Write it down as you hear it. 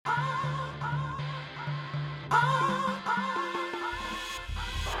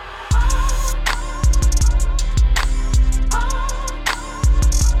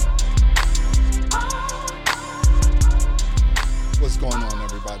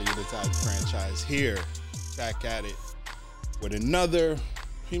everybody. It is Alex Franchise here, back at it with another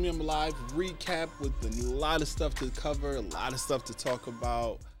Premium Live recap with a lot of stuff to cover, a lot of stuff to talk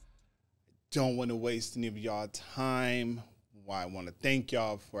about. Don't want to waste any of y'all time. I want to thank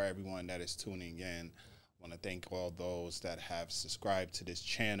y'all for everyone that is tuning in. I want to thank all those that have subscribed to this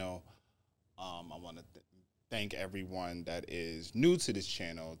channel. I want to thank everyone that is new to this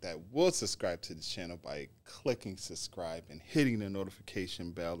channel that will subscribe to this channel by clicking subscribe and hitting the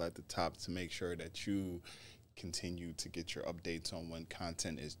notification bell at the top to make sure that you continue to get your updates on when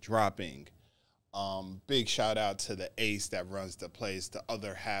content is dropping. Big shout out to the ace that runs the place, the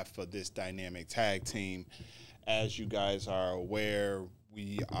other half of this dynamic tag team. As you guys are aware,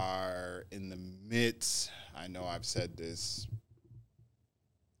 we are in the midst, I know I've said this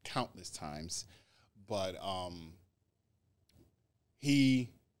countless times, but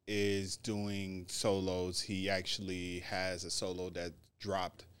he is doing solos. He actually has a solo that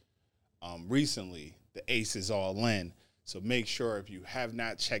dropped recently. The Ace is All In. So make sure if you have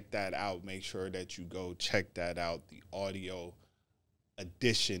not checked that out, make sure that you go check that out. The audio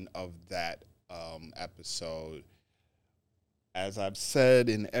edition of that episode. As I've said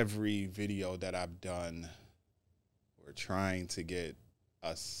in every video that I've done, we're trying to get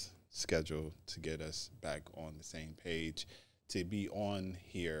us scheduled to get us back on the same page, to be on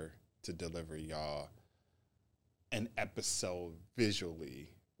here to deliver y'all an episode visually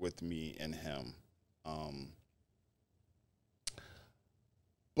with me and him.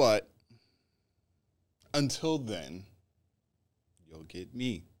 But until then, you'll get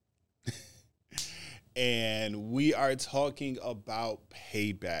me. And we are talking about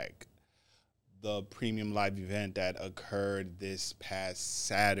Payback, the premium live event that occurred this past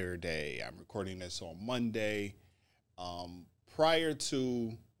Saturday. I'm recording this on Monday, prior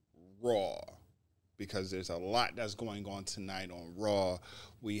to Raw, because there's a lot that's going on tonight on Raw.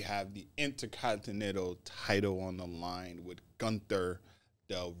 We have the Intercontinental title on the line with Gunther,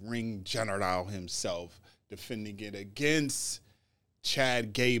 the ring general himself, defending it against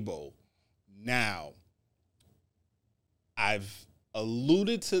Chad Gable. Now, I've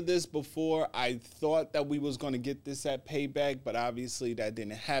alluded to this before. I thought that we was going to get this at Payback, but obviously that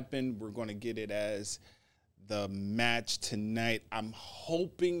didn't happen. We're going to get it as the match tonight. I'm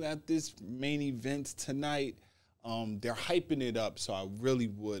hoping that this main event tonight, they're hyping it up, so I really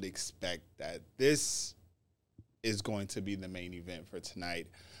would expect that this is going to be the main event for tonight.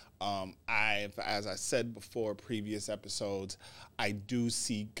 As I said before, previous episodes, I do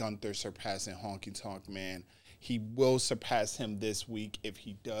see Gunther surpassing Honky Tonk Man. He will surpass him this week if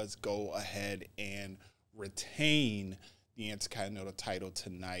he does go ahead and retain the Intercontinental title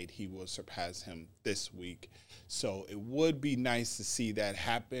tonight. He will surpass him this week. So it would be nice to see that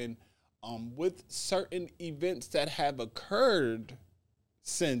happen. With certain events that have occurred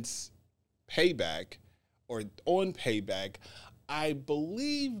since Payback or on Payback, I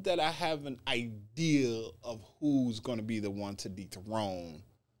believe that I have an idea of who's going to be the one to dethrone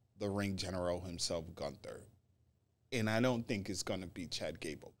the ring general himself, Gunther. And I don't think it's going to be Chad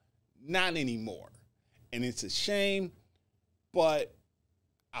Gable. Not anymore. And it's a shame, but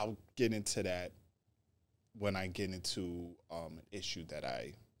I'll get into that when I get into an issue that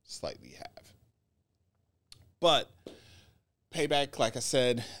I slightly have. But Payback, like I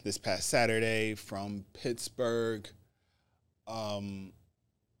said, this past Saturday from Pittsburgh.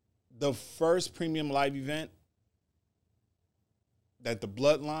 The first premium live event that the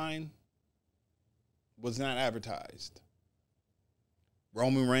Bloodline was not advertised.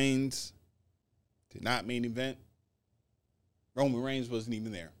 Roman Reigns did not main event. Roman Reigns wasn't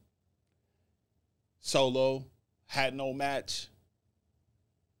even there. Solo had no match.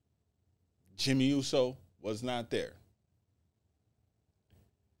 Jimmy Uso was not there.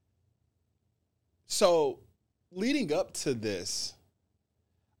 So leading up to this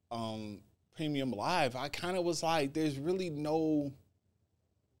premium live, I kind of was like, there's really no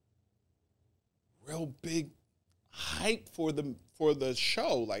real big hype for the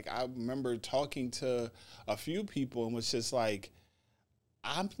show. Like, I remember talking to a few people and was just like,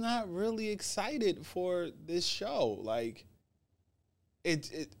 I'm not really excited for this show. Like,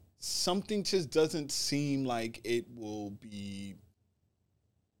 it something just doesn't seem like it will be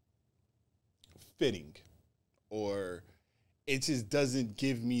fitting, or it just doesn't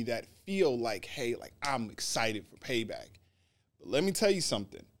give me that feel like, hey, like I'm excited for Payback. But let me tell you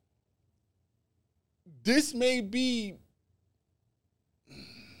something. This may be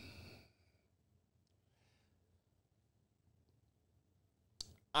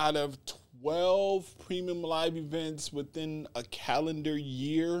out of 12 premium live events within a calendar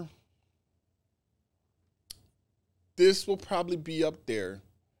year, this will probably be up there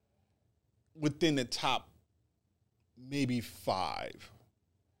within the top maybe 5.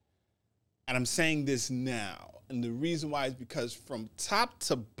 And I'm saying this now. And the reason why is because from top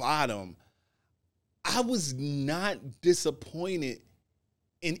to bottom, I was not disappointed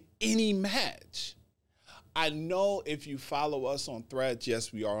in any match. I know if you follow us on Threads,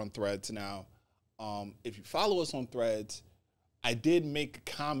 yes, we are on Threads now. If you follow us on Threads, I did make a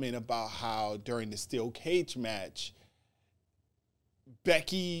comment about how during the steel cage match,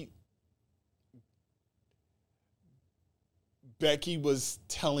 Becky was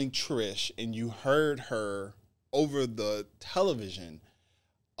telling Trish, and you heard her over the television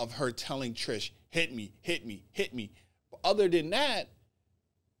of her telling Trish, hit me, hit me, hit me. But other than that,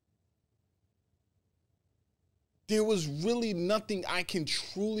 there was really nothing I can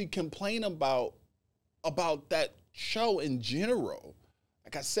truly complain about that show in general.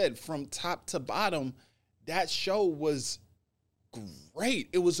 Like I said, from top to bottom, that show was great.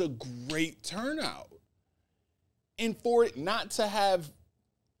 It was a great turnout. And for it not to have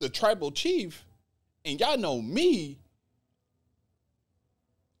the tribal chief, and y'all know me,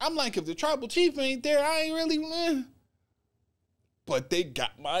 I'm like, if the tribal chief ain't there, I ain't really, But they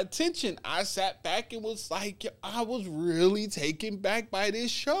got my attention. I sat back and was like, I was really taken back by this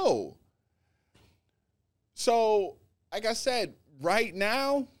show. So, like I said, right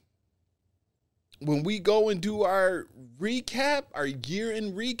now, when we go and do our recap, our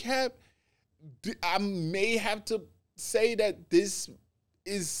year-end recap, I may have to say that this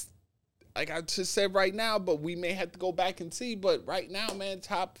is, like I just said right now, but we may have to go back and see. But right now, man,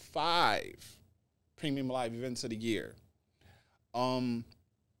 top 5 premium live events of the year.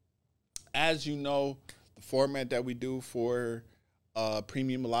 As you know, the format that we do for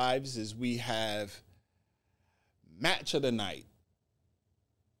premium lives is we have match of the night,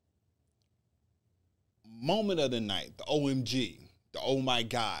 moment of the night, the OMG, the oh my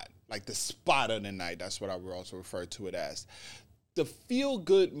God, like the spot of the night. That's what I would also refer to it as. The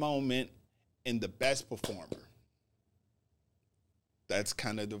feel-good moment and the best performer. That's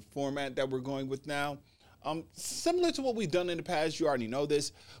kind of the format that we're going with now. Similar to what we've done in the past, you already know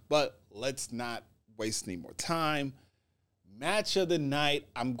this, but let's not waste any more time. Match of the night,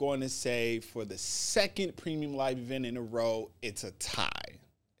 I'm going to say for the second premium live event in a row, it's a tie.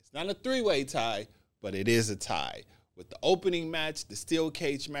 It's not a 3-way tie, but it is a tie. With the opening match, the steel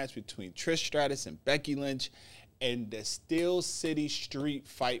cage match between Trish Stratus and Becky Lynch, and the Steel City Street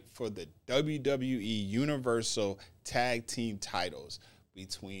fight for the WWE Universal Tag Team titles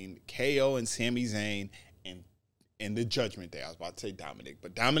between KO and Sami Zayn and the Judgment Day. I was about to say Dominic,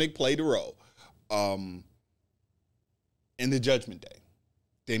 but Dominic played a role. In the Judgment Day,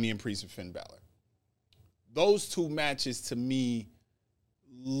 Damian Priest and Finn Balor. Those two matches, to me,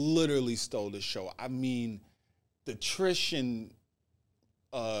 literally stole the show. I mean, the Trish and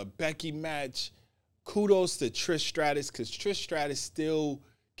Becky match, kudos to Trish Stratus, because Trish Stratus still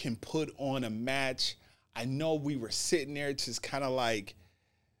can put on a match. I know we were sitting there just kind of like,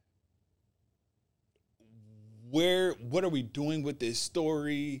 what are we doing with this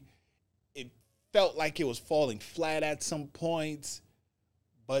story? It felt like it was falling flat at some points.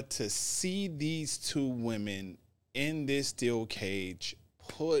 But to see these two women in this steel cage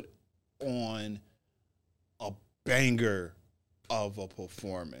put on a banger of a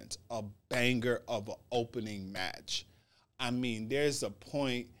performance, a banger of an opening match. I mean, there's a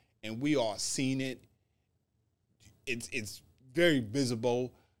point, and we all seen it. It's very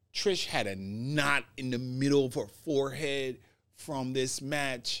visible. Trish had a knot in the middle of her forehead from this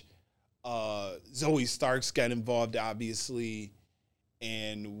match. Zoe Starks got involved, obviously,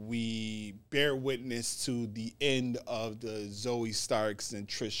 and we bear witness to the end of the Zoe Starks and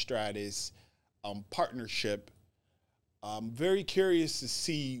Trish Stratus partnership. I'm very curious to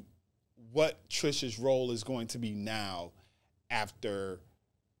see what Trish's role is going to be now after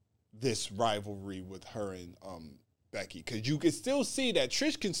this rivalry with her and Becky, because you can still see that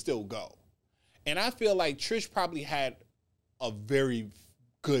Trish can still go. And I feel like Trish probably had a very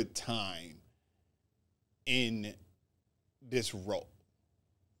good time in this role.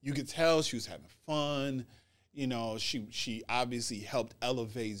 You could tell she was having fun. You know, she obviously helped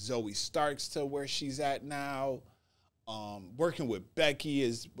elevate Zoe Starks to where she's at now. Working with Becky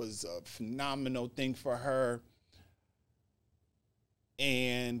was a phenomenal thing for her.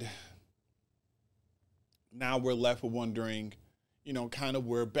 And now we're left with wondering, you know, kind of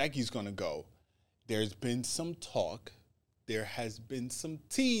where Becky's going to go. There's been some talk. There has been some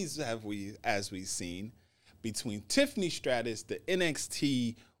tease, as we've seen, between Tiffany Stratus, the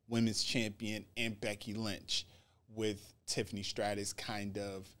NXT Women's Champion, and Becky Lynch, with Tiffany Stratus kind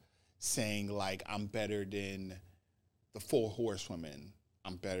of saying, like, I'm better than the 4 horsewomen.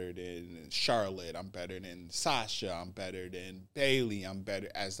 I'm better than Charlotte. I'm better than Sasha. I'm better than Bayley. I'm better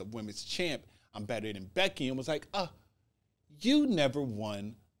as the women's champ. I'm better than Becky. And was like, you never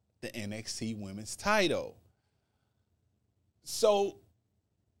won the NXT women's title. So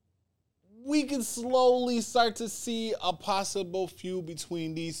we can slowly start to see a possible feud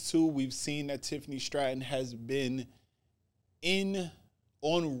between these two. We've seen that Tiffany Stratton has been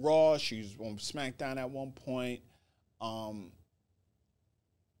on Raw. She's on SmackDown at one point.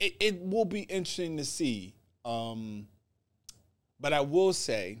 It will be interesting to see. But I will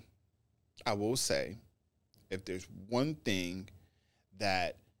say, if there's one thing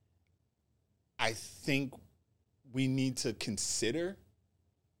that I think we need to consider,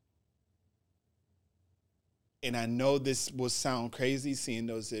 and I know this will sound crazy, seeing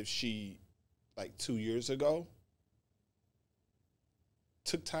as if she, like 2 years ago,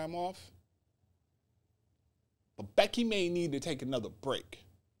 took time off, but Becky may need to take another break.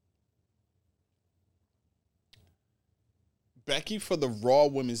 Becky, for the Raw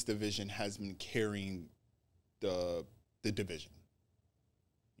Women's division, has been carrying the division.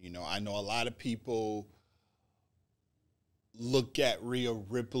 You know, I know a lot of people look at Rhea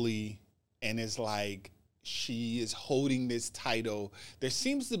Ripley and it's like she is holding this title. There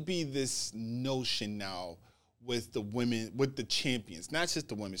seems to be this notion now with the women, with the champions, not just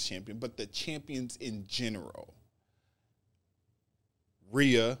the women's champion, but the champions in general.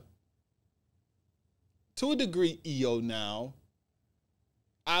 Rhea, to a degree, Io now,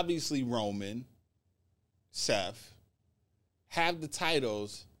 obviously Roman, Seth, have the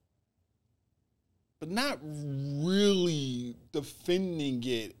titles, but not really defending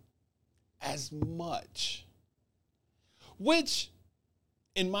it as much. Which,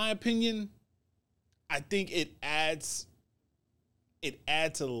 in my opinion, I think it adds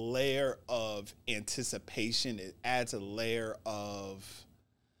a layer of anticipation. It adds a layer of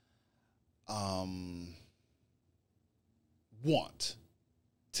want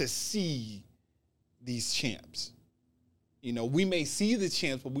to see these champs. You know, we may see the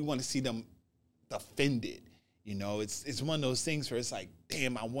champs, but we want to see them defended. You know, it's one of those things where it's like,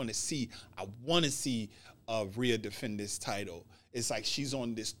 damn, I want to see Rhea defend this title. It's like she's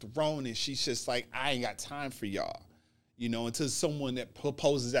on this throne and she's just like, I ain't got time for y'all. You know, until someone that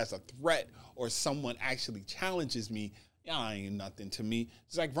proposes as a threat or someone actually challenges me, y'all ain't nothing to me.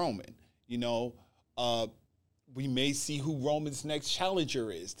 It's like Roman. You know, we may see who Roman's next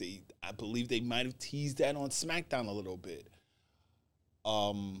challenger is. I believe they might have teased that on SmackDown a little bit.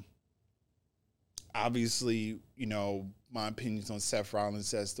 Obviously, you know, my opinions on Seth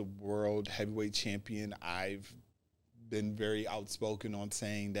Rollins as the world heavyweight champion. I've been very outspoken on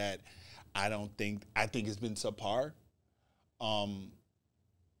saying that I think it's been subpar. Io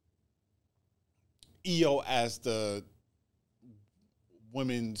as the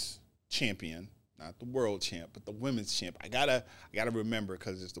women's champion, not the world champ, but the women's champ. I gotta remember,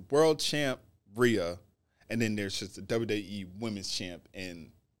 because it's the world champ, Rhea, and then there's just the WWE women's champ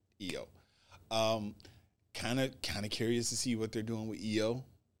and Io. Kind of curious to see what they're doing with Io.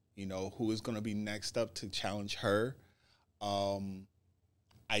 You know, who is going to be next up to challenge her.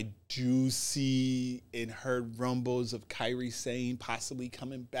 I do see and heard rumbles of Kairi Sane possibly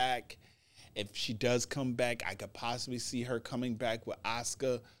coming back. If she does come back, I could possibly see her coming back with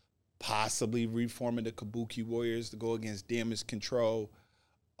Asuka, possibly reforming the Kabuki Warriors to go against Damage Control.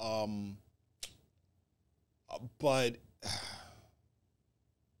 But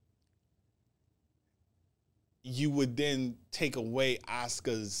you would then take away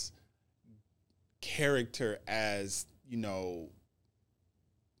Asuka's character as, you know,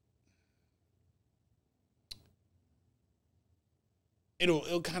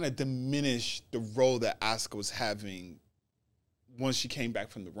 it'll kind of diminish the role that Asuka was having once she came back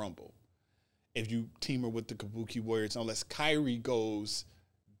from the Rumble. If you team her with the Kabuki Warriors, unless Kairi goes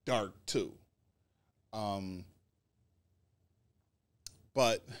dark too.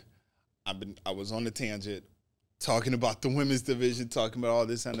 But I was on the tangent talking about the women's division, talking about all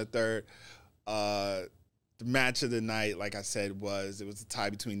this on the third. The match of the night, like I said, it was a tie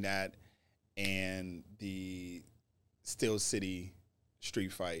between that and the Steel City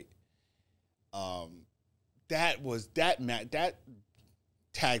street fight. That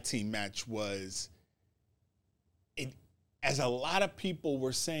tag team match was, it, as a lot of people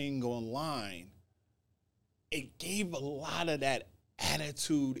were saying online, it gave a lot of that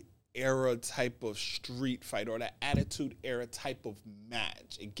Attitude Era type of street fight, or that Attitude Era type of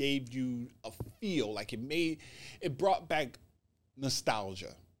match. It gave you a feel, like it brought back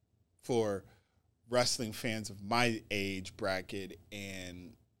nostalgia for wrestling fans of my age bracket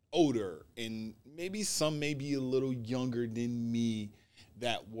and older, and maybe some maybe a little younger than me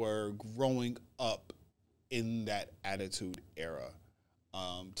that were growing up in that Attitude Era.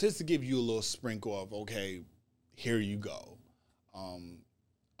 Just to give you a little sprinkle of, okay, here you go.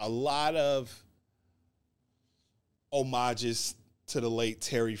 A lot of homages to the late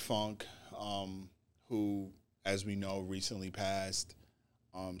Terry Funk, who, as we know, recently passed.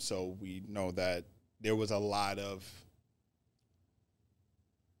 So we know that there was a lot of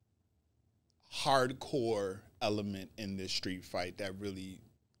hardcore element in this street fight that really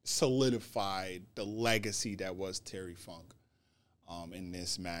solidified the legacy that was Terry Funk in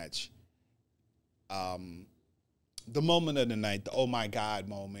this match. The moment of the night, the oh my God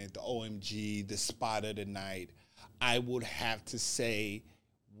moment, the OMG, the spot of the night, I would have to say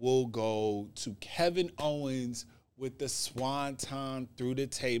will go to Kevin Owens with the swanton through the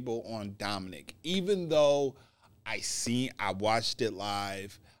table on Dominic. Even though I watched it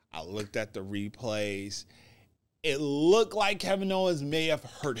live, I looked at the replays, it looked like Kevin Owens may have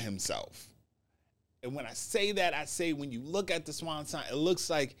hurt himself. And when I say that, I say when you look at the swanton, it looks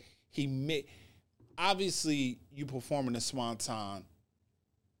like he may. Obviously, you performing a swanton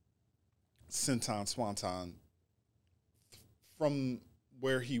from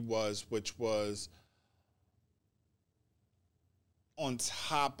where he was, which was on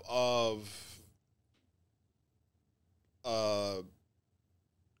top of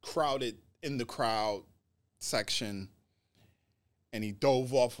crowded in the crowd section, and he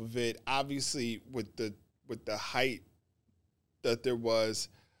dove off of it. Obviously, with the height that there was,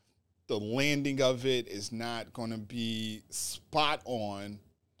 the landing of it is not going to be spot on,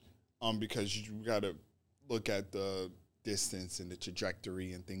 because you got to look at the distance and the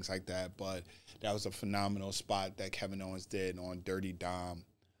trajectory and things like that. But that was a phenomenal spot that Kevin Owens did on Dirty Dom.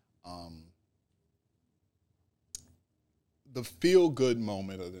 The feel-good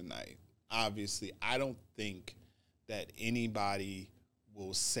moment of the night. Obviously, I don't think that anybody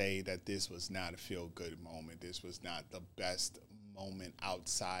will say that this was not a feel-good moment. This was not the best moment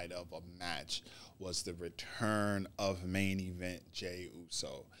outside of a match. Was the return of main event Jey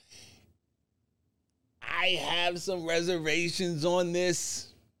Uso. I have some reservations on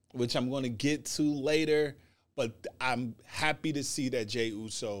this, which I'm going to get to later, but I'm happy to see that Jey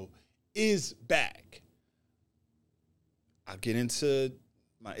Uso is back. I'll get into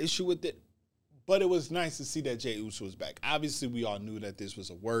my issue with it, but it was nice to see that Jey Uso was back. Obviously, we all knew that this was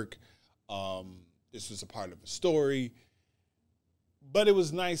a work. This was a part of a story, but it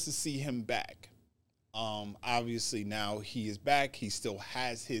was nice to see him back. Obviously, now he is back. He still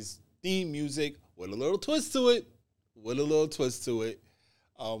has his theme music with a little twist to it.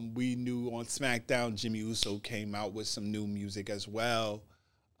 We knew on SmackDown, Jimmy Uso came out with some new music as well.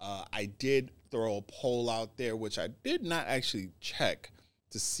 I did throw a poll out there, which I did not actually check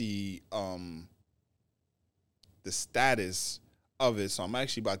to see the status of it. So I'm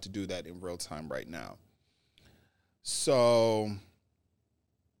actually about to do that in real time right now. So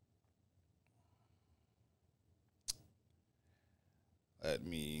let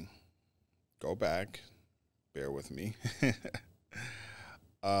me go back. Bear with me.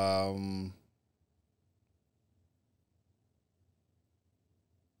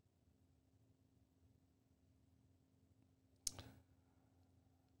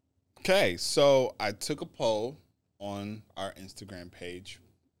 Okay, so I took a poll on our Instagram page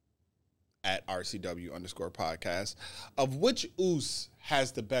at RCW_podcast of which Uso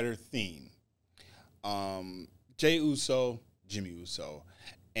has the better theme. Jey Uso, Jimmy Uso.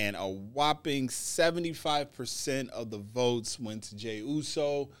 And a whopping 75% of the votes went to Jey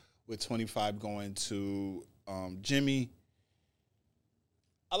Uso, with 25 going to Jimmy.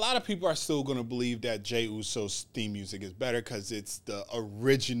 A lot of people are still going to believe that Jey Uso's theme music is better because it's the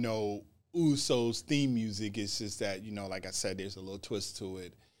original Uso's theme music. It's just that, like I said, there's a little twist to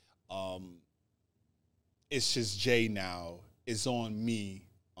it. It's just Jay now. It's on me.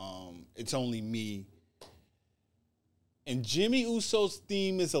 It's only me. And Jimmy Uso's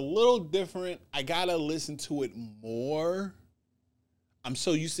theme is a little different. I got to listen to it more. I'm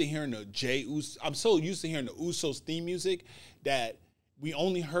so used to hearing the Uso's theme music that we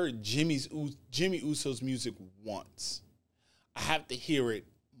only heard Jimmy Uso's music once. I have to hear it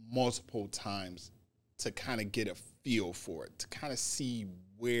multiple times to kind of get a feel for it, to kind of see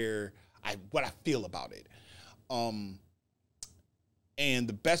what I feel about it. And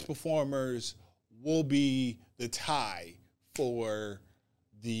the best performers will be the tie for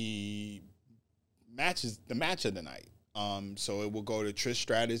the match of the night. So it will go to Trish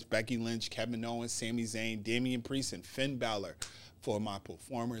Stratus, Becky Lynch, Kevin Owens, Sami Zayn, Damian Priest, and Finn Balor for my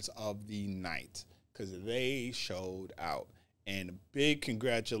performers of the night, because they showed out. And big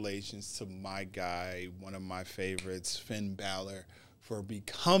congratulations to my guy, one of my favorites, Finn Balor, for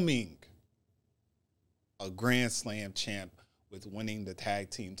becoming a Grand Slam champ with winning the tag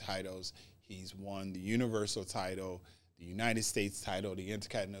team titles. He's won the Universal title, the United States title, the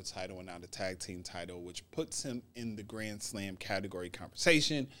Intercontinental title, and now the tag team title, which puts him in the Grand Slam category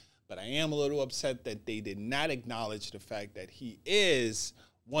conversation. But I am a little upset that they did not acknowledge the fact that he is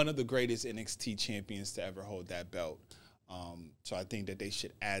one of the greatest NXT champions to ever hold that belt. So I think that they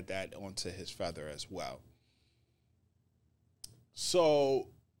should add that onto his feather as well. So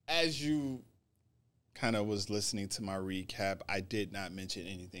as you kind of was listening to my recap, I did not mention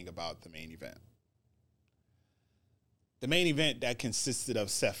anything about the main event. The main event that consisted of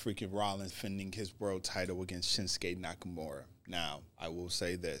Seth freaking Rollins defending his world title against Shinsuke Nakamura. Now, I will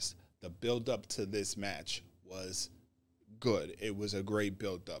say this. The build-up to this match was good. It was a great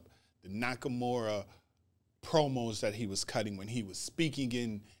build-up. The Nakamura promos that he was cutting when he was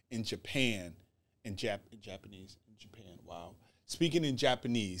speaking in Japan, in Japanese, wow. Speaking in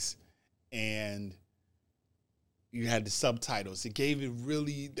Japanese, and you had the subtitles. It gave it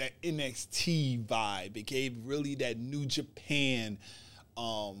really that NXT vibe. It gave really that New Japan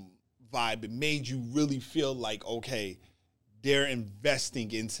vibe. It made you really feel like, okay, they're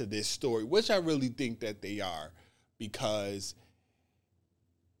investing into this story, which I really think that they are. Because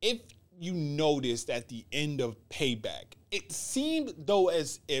if you noticed at the end of Payback, it seemed though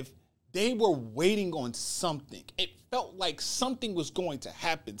as if they were waiting on something. It felt like something was going to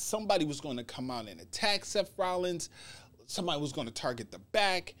happen. Somebody was going to come out and attack Seth Rollins. Somebody was going to target the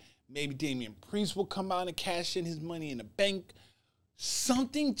back. Maybe Damian Priest will come out and cash in his money in the bank.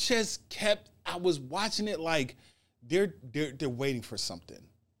 Something just kept, I was watching it like they're waiting for something.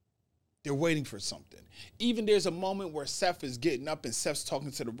 They're waiting for something. Even there's a moment where Seth is getting up and Seth's talking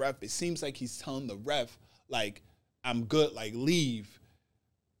to the ref. It seems like he's telling the ref, like, I'm good, like, leave.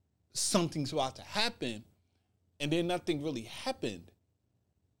 Something's about to happen. And then nothing really happened.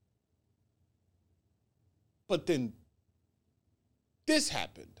 But then this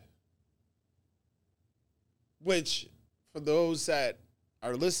happened. Which, for those that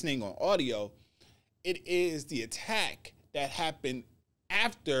are listening on audio, it is the attack that happened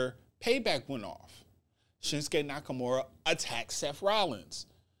after Payback went off. Shinsuke Nakamura attacked Seth Rollins.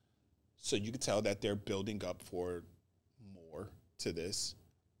 So you can tell that they're building up for more to this.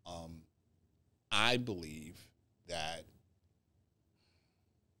 I believe that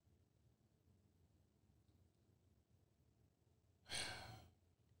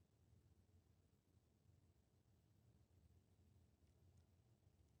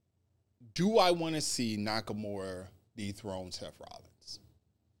do I want to see Nakamura dethrone Seth Rollins?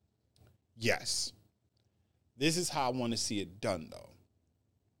 Yes. This is how I want to see it done, though.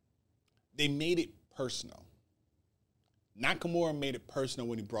 They made it personal. Nakamura made it personal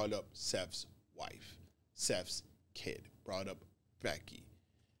when he brought up Seth's wife, Seth's kid, brought up Becky.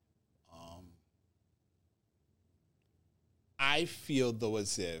 I feel, though,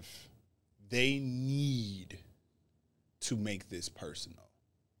 as if they need to make this personal.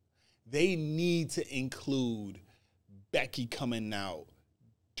 They need to include Becky coming out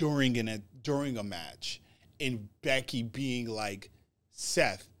during a match and Becky being like,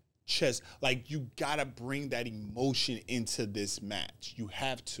 Seth, just like, you gotta bring that emotion into this match. You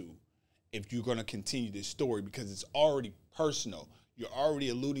have to, if you're gonna continue this story, because it's already personal. You're already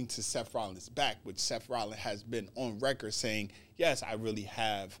alluding to Seth Rollins' back, which Seth Rollins has been on record saying, yes, I really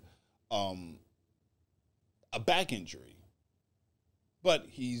have a back injury. But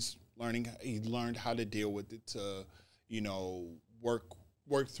he learned how to deal with it, to,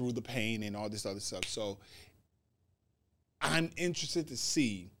 work through the pain and all this other stuff. So I'm interested to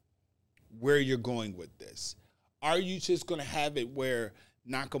see where you're going with this. Are you just going to have it where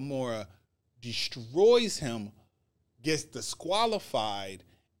Nakamura destroys him, gets disqualified,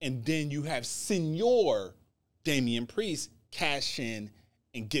 and then you have Senor Damian Priest cash in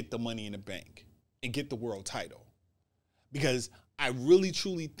and get the money in the bank and get the world title? Because I really,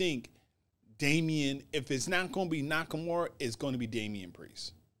 truly think Damian, if it's not going to be Nakamura, it's going to be Damian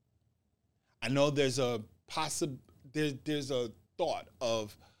Priest. I know there's a there's a thought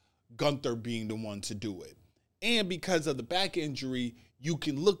of Gunther being the one to do it. And because of the back injury, you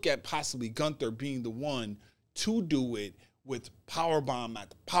can look at possibly Gunther being the one to do it with powerbomb at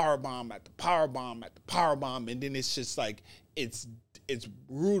the powerbomb at the powerbomb at the powerbomb. And then it's just like, it's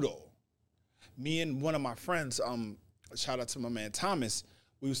brutal. Me and one of my friends, shout out to my man Thomas,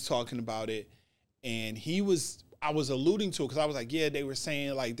 we was talking about it. And I was alluding to it because I was like, yeah, they were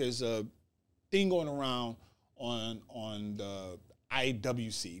saying like there's a thing going around on the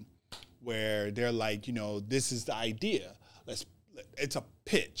IWC where they're like, this is the idea. it's a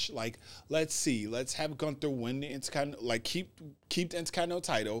pitch. Like, let's see, let's have Gunther win the Intercontinental, like keep the Intercontinental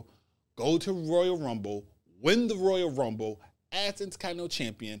title, go to Royal Rumble, win the Royal Rumble as Intercontinental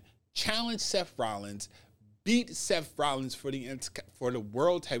champion, challenge Seth Rollins, beat Seth Rollins for the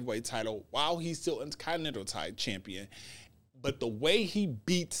World Heavyweight title while he's still Intercontinental champion. But the way he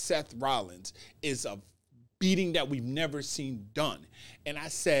beat Seth Rollins is a beating that we've never seen done. And I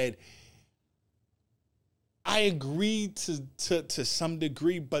said, I agree to some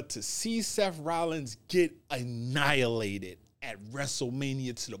degree, but to see Seth Rollins get annihilated at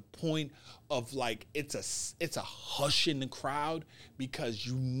WrestleMania to the point of like it's a hush in the crowd because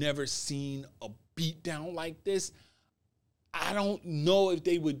you never seen a beatdown like this. I don't know if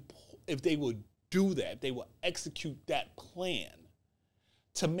they would do that. They will execute that plan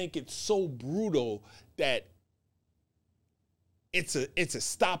to make it so brutal that it's a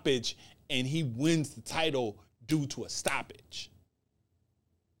stoppage and he wins the title due to a stoppage.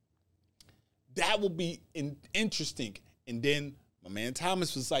 That will be interesting. And then my man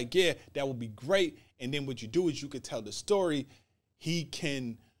Thomas was like, yeah, that would be great. And then what you do is you could tell the story.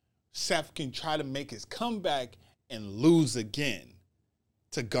 Seth can try to make his comeback and lose again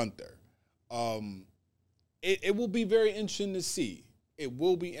to Gunther. It will be very interesting to see. It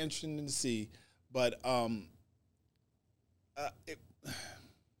will be interesting to see. But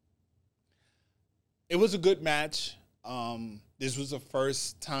it was a good match. This was the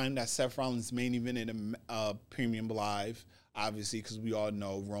first time that Seth Rollins main evented a Premium Live, obviously, because we all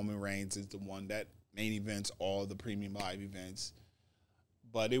know Roman Reigns is the one that main events all the Premium Live events.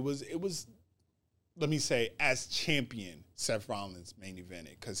 But it was, let me say, as champion, Seth Rollins main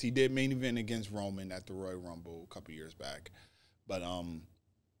evented, because he did main event against Roman at the Royal Rumble a couple years back. But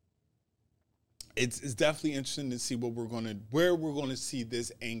it's definitely interesting to see where we're gonna see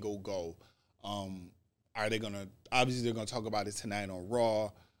this angle go. Are they gonna, obviously they're gonna talk about it tonight on Raw.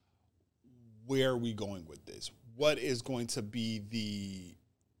 Where are we going with this? What is going to be the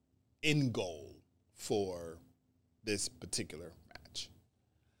end goal for this particular match?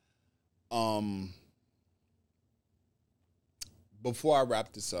 Before I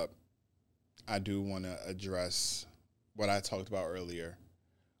wrap this up, I do want to address what I talked about earlier,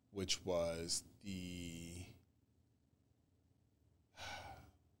 which was the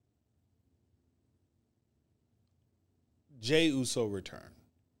Jey Uso return.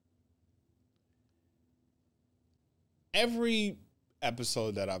 Every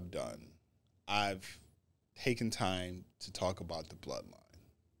episode that I've done, I've taken time to talk about the bloodline.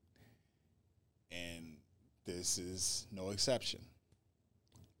 And this is no exception.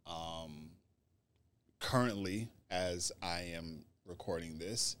 Currently, as I am recording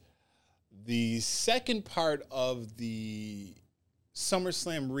this, the second part of the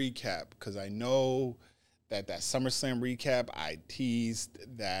SummerSlam recap, because I know that SummerSlam recap, I teased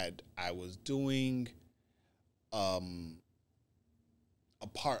that I was doing a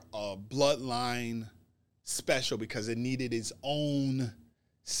bloodline special because it needed its own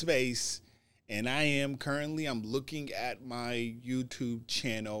space. And I'm looking at my YouTube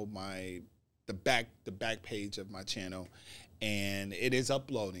channel, the back page of my channel, and it is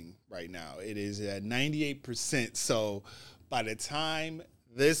uploading right now. It is at 98%. So by the time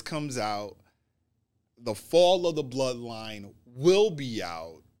this comes out, the fall of the bloodline will be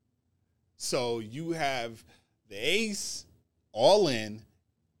out. So you have the Ace All In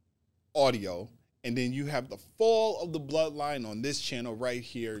audio, and then you have the fall of the bloodline on this channel right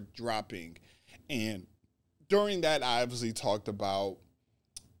here dropping. And during that, I obviously talked about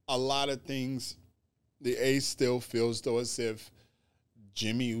a lot of things. The Ace still feels though as if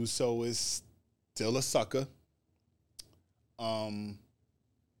Jimmy Uso is still a sucker.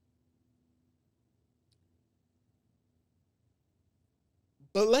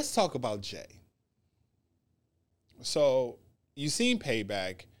 But let's talk about Jey. So you've seen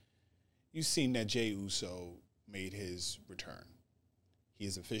Payback. You've seen that Jey Uso made his return. He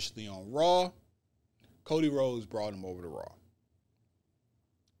is officially on Raw. Cody Rhodes brought him over to Raw.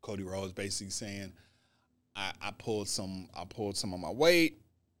 Cody Rhodes basically saying, I pulled some of my weight.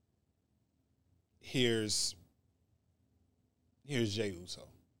 Here's Jey Uso.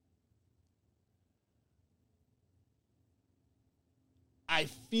 I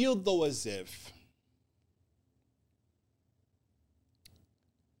feel though as if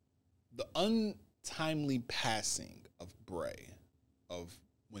the untimely passing of Bray, of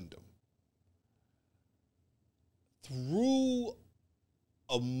Wyndham, threw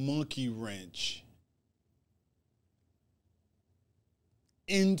a monkey wrench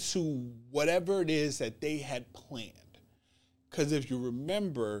into whatever it is that they had planned. Because if you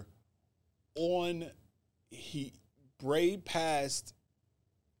remember, Bray passed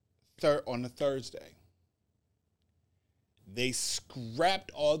on a Thursday. They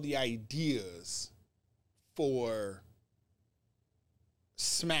scrapped all the ideas for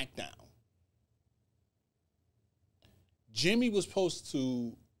SmackDown. Jimmy was supposed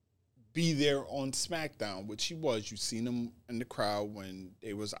to be there on SmackDown, which he was. You seen him in the crowd when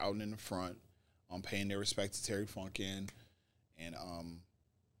they was out in the front, paying their respects to Terry Funk and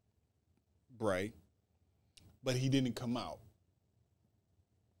Bray. But he didn't come out.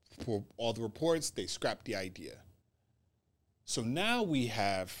 For all the reports, they scrapped the idea. So now we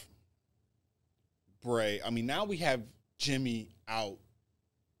have now we have Jimmy out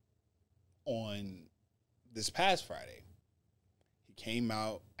on this past Friday. He came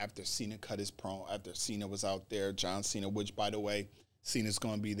out after Cena cut his promo, after Cena was out there, John Cena, which, by the way, Cena's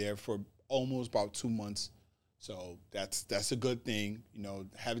going to be there for almost about 2 months. So that's a good thing. You know,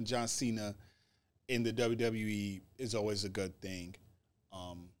 having John Cena in the WWE is always a good thing.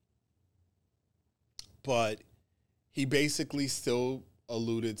 But he basically still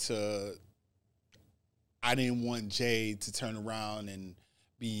alluded to, I didn't want Jay to turn around and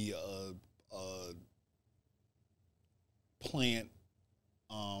be a plant,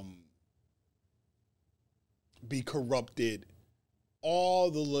 be corrupted,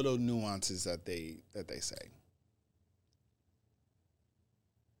 all the little nuances that they say.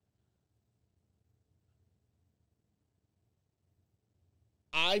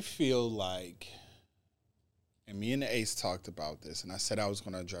 I feel like, and me and the Ace talked about this, and I said I was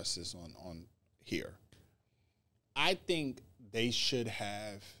going to address this on here. I think they should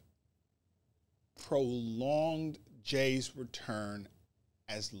have prolonged Jay's return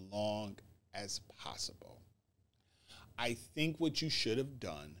as long as possible. I think what you should have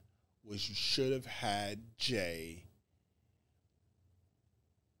done was you should have had Jay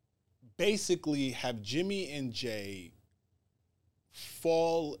basically have Jimmy and Jay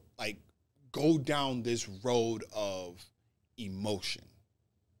go down this road of emotion.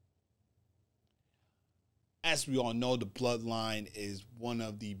 As we all know, the Bloodline is one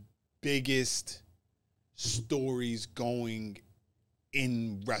of the biggest stories going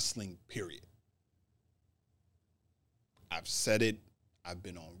in wrestling, period. I've said it. I've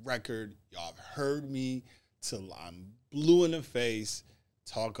been on record. Y'all have heard me till I'm blue in the face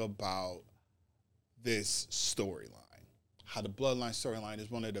talk about this storyline. How the Bloodline storyline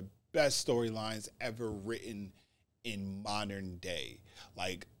is one of the best storylines ever written in modern day.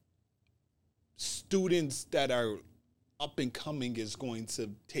 Like, students that are up and coming is going to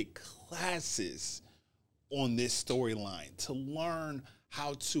take classes on this storyline to learn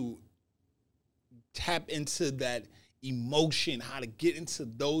how to tap into that emotion, how to get into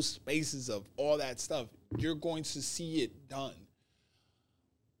those spaces of all that stuff. You're going to see it done.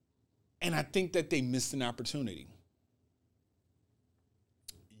 And I think that they missed an opportunity.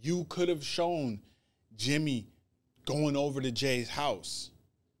 You could have shown Jimmy going over to Jay's house.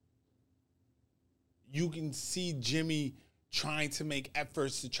 You can see Jimmy trying to make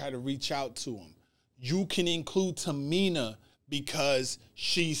efforts to try to reach out to him. You can include Tamina because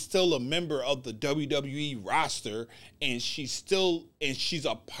she's still a member of the WWE roster and she's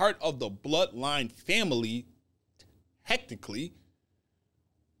a part of the Bloodline family, technically.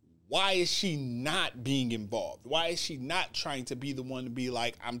 Why is she not being involved? Why is she not trying to be the one to be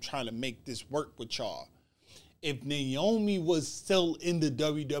like, I'm trying to make this work with y'all? If Naomi was still in the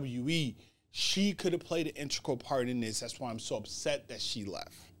WWE, she could have played an integral part in this. That's why I'm so upset that she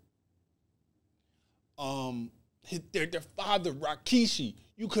left. Their father, Rikishi,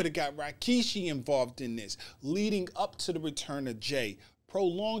 you could have got Rikishi involved in this, leading up to the return of Jay.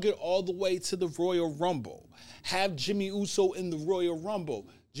 Prolong it all the way to the Royal Rumble. Have Jimmy Uso in the Royal Rumble.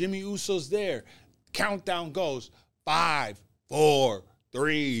 Jimmy Uso's there. Countdown goes 5, 4,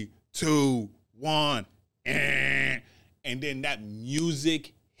 3, 2, 1. And then that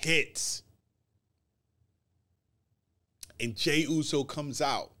music hits. And Jey Uso comes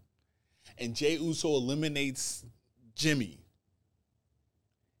out. And Jey Uso eliminates Jimmy.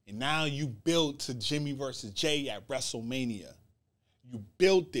 And now you build to Jimmy versus Jay at WrestleMania. You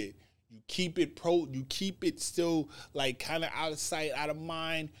built it. You keep it still like kind of out of sight, out of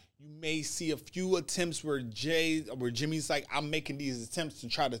mind. You may see a few attempts where Jimmy's like, I'm making these attempts to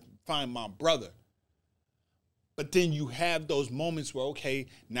try to find my brother. But then you have those moments where, okay,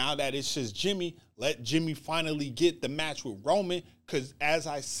 now that it's just Jimmy, let Jimmy finally get the match with Roman. Because as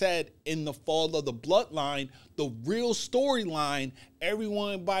I said, in the fall of the Bloodline, the real storyline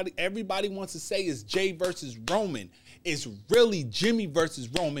everybody wants to say is Jay versus Roman. It's really Jimmy versus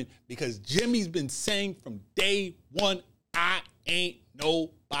Roman because Jimmy's been saying from day one, I ain't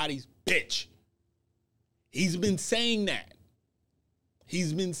nobody's bitch. He's been saying that.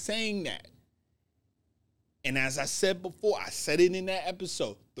 He's been saying that. And as I said before, I said it in that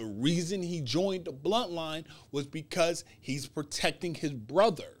episode, the reason he joined the Bloodline was because he's protecting his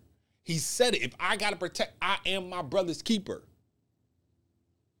brother. He said it. If I got to protect, I am my brother's keeper.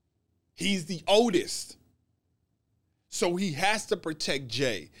 He's the oldest. So he has to protect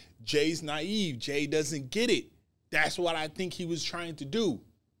Jay. Jay's naive. Jay doesn't get it. That's what I think he was trying to do.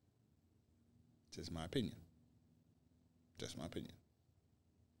 Just my opinion. Just my opinion.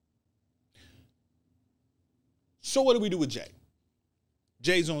 So what do we do with Jay?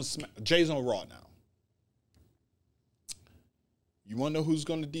 Jay's on Raw now. You want to know who's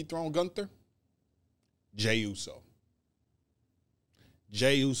going to dethrone Gunther? Jay Uso.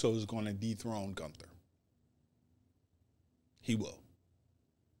 Jay Uso is going to dethrone Gunther. He will.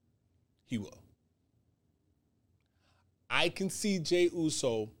 He will. I can see Jay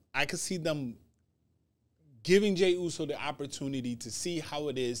Uso, I can see them giving Jay Uso the opportunity to see how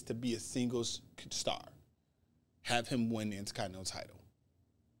it is to be a singles star. Have him win the Intercontinental title.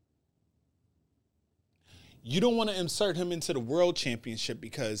 You don't want to insert him into the World Championship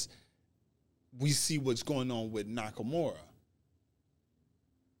because we see what's going on with Nakamura.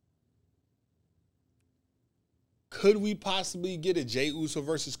 Could we possibly get a Jey Uso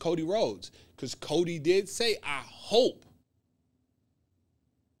versus Cody Rhodes? Because Cody did say, I hope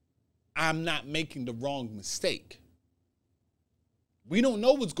I'm not making the wrong mistake. We don't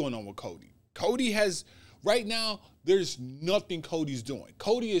know what's going on with Cody. Cody has, right now, there's nothing Cody's doing.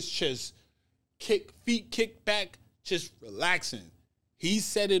 Cody is just feet kicked back, just relaxing. He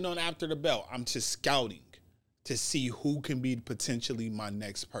said it on After the Bell. I'm just scouting to see who can be potentially my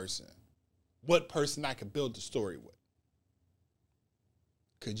next person. What person I could build the story with.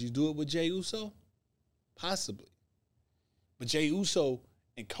 Could you do it with Jey Uso? Possibly. But Jey Uso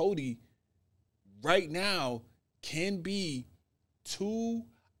and Cody right now can be 2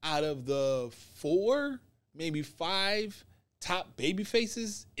 out of the 4, maybe 5 top baby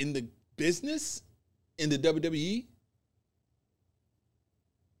faces in the business, in the WWE.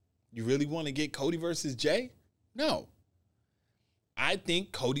 You really want to get Cody versus Jey? No. I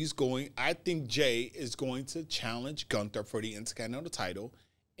think Jay is going to challenge Gunther for the Intercontinental title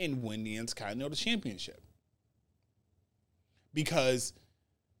and win the Intercontinental Championship. Because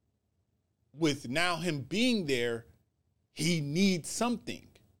with now him being there, he needs something.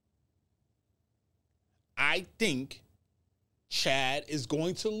 I think Chad is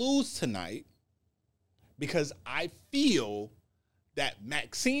going to lose tonight because I feel that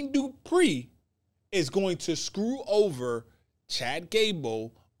Maxine Dupree is going to screw over Chad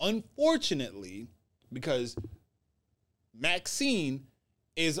Gable, unfortunately, because Maxine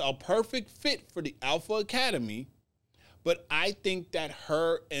is a perfect fit for the Alpha Academy, but I think that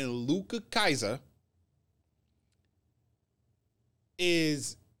her and Luca Kaiser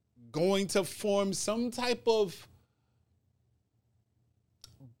is going to form some type of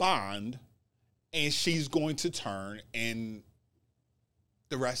bond, and she's going to turn, and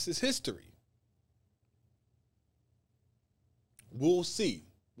the rest is history. We'll see.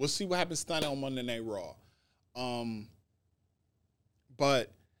 We'll see what happens tonight on Monday Night Raw. But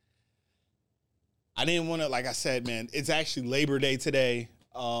I didn't want to, like I said, man, it's actually Labor Day today.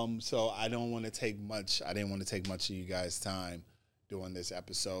 So I didn't want to take much of you guys' time doing this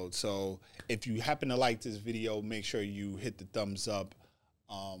episode. So if you happen to like this video, make sure you hit the thumbs up.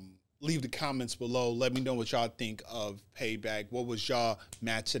 Leave the comments below. Let me know what y'all think of Payback. What was y'all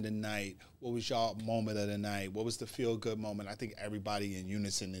match of the night? What was y'all moment of the night? What was the feel-good moment? I think everybody in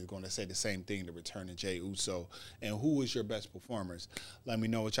unison is going to say the same thing, the return of Jey Uso. And who was your best performers? Let me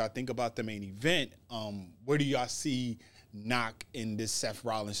know what y'all think about the main event. Where do y'all see Knock in this Seth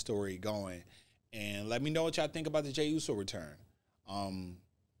Rollins story going? And let me know what y'all think about the Jey Uso return.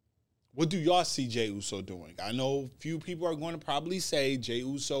 What do y'all see Jey Uso doing? I know a few people are going to probably say Jey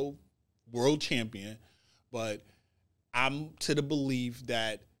Uso world champion, but I'm to the belief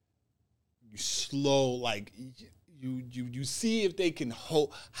that you see if they can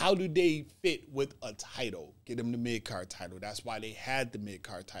hold, how do they fit with a title? Get them the mid-card title. That's why they had the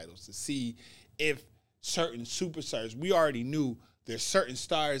mid-card titles, to see if certain superstars, we already knew there's certain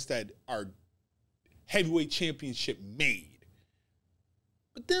stars that are heavyweight championship made.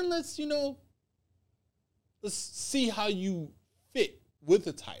 But then let's see how you fit with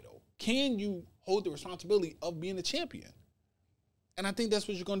the title. Can you hold the responsibility of being a champion? And I think that's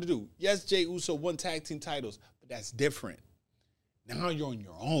what you're going to do. Yes, Jey Uso won tag team titles, but that's different. Now you're on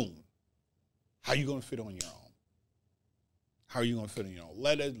your own. How are you going to fit on your own? How are you going to fit on your own?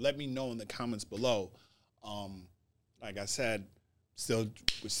 Let me know in the comments below. Like I said,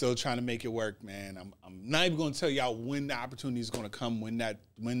 we're still trying to make it work, man. I'm not even going to tell y'all when the opportunity is going to come, when that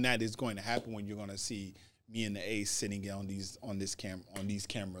is going to happen, when you're going to see me and the Ace sitting on these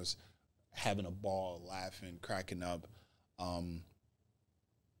cameras, having a ball, laughing, cracking up.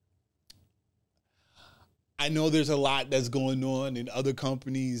 I know there's a lot that's going on in other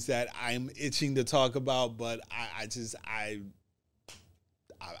companies that I'm itching to talk about, but I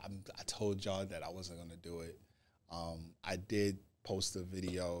told y'all that I wasn't going to do it. I did post a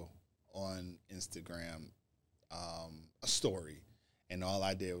video on Instagram, a story, and all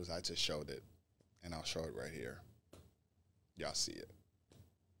I did was I just showed it, and I'll show it right here. Y'all see it.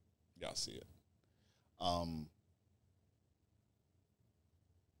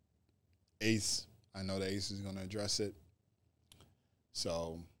 Ace, I know the Ace is going to address it.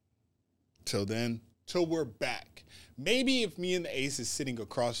 So, till we're back. Maybe if me and the Ace is sitting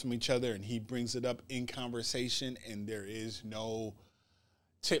across from each other and he brings it up in conversation and there is no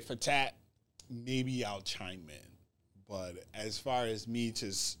tit for tat, maybe I'll chime in. But as far as me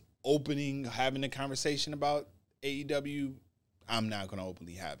just having a conversation about AEW, I'm not going to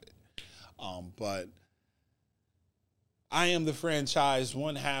openly have it. But I am the franchise,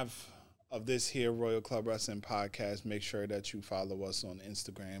 one half of this here Royal Club Wrestling Podcast. Make sure that you follow us on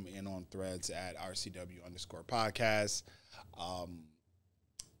Instagram and on Threads at RCW_podcast.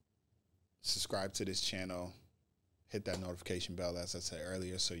 Subscribe to this channel. Hit that notification bell, as I said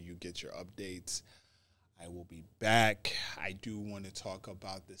earlier, so you get your updates. I will be back. I do want to talk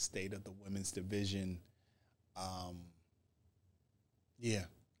about the state of the women's division. I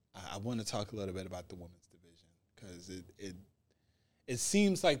want to talk a little bit about the women's division because it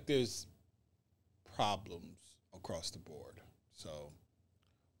seems like there's problems across the board. So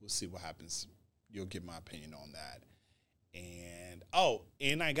we'll see what happens. You'll get my opinion on that.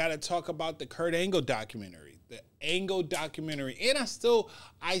 And I got to talk about the Kurt Angle documentary. The Angle documentary. And I still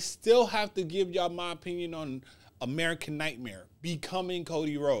have to give y'all my opinion on American Nightmare, Becoming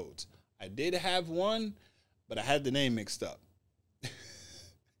Cody Rhodes. I did have one, but I had the name mixed up.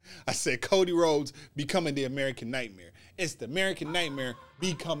 I said Cody Rhodes Becoming the American Nightmare. It's the American Nightmare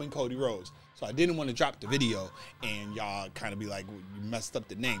Becoming Cody Rhodes. So I didn't want to drop the video and y'all kind of be like, well, you messed up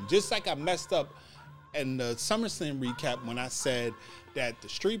the name. Just like I messed up in the SummerSlam recap when I said that the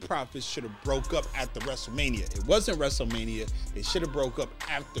Street Profits should have broke up after WrestleMania. It wasn't WrestleMania. They should have broke up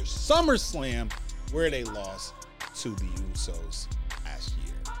after SummerSlam, where they lost to the Usos last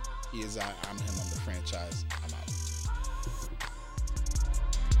year. I'm him on the franchise. I'm out.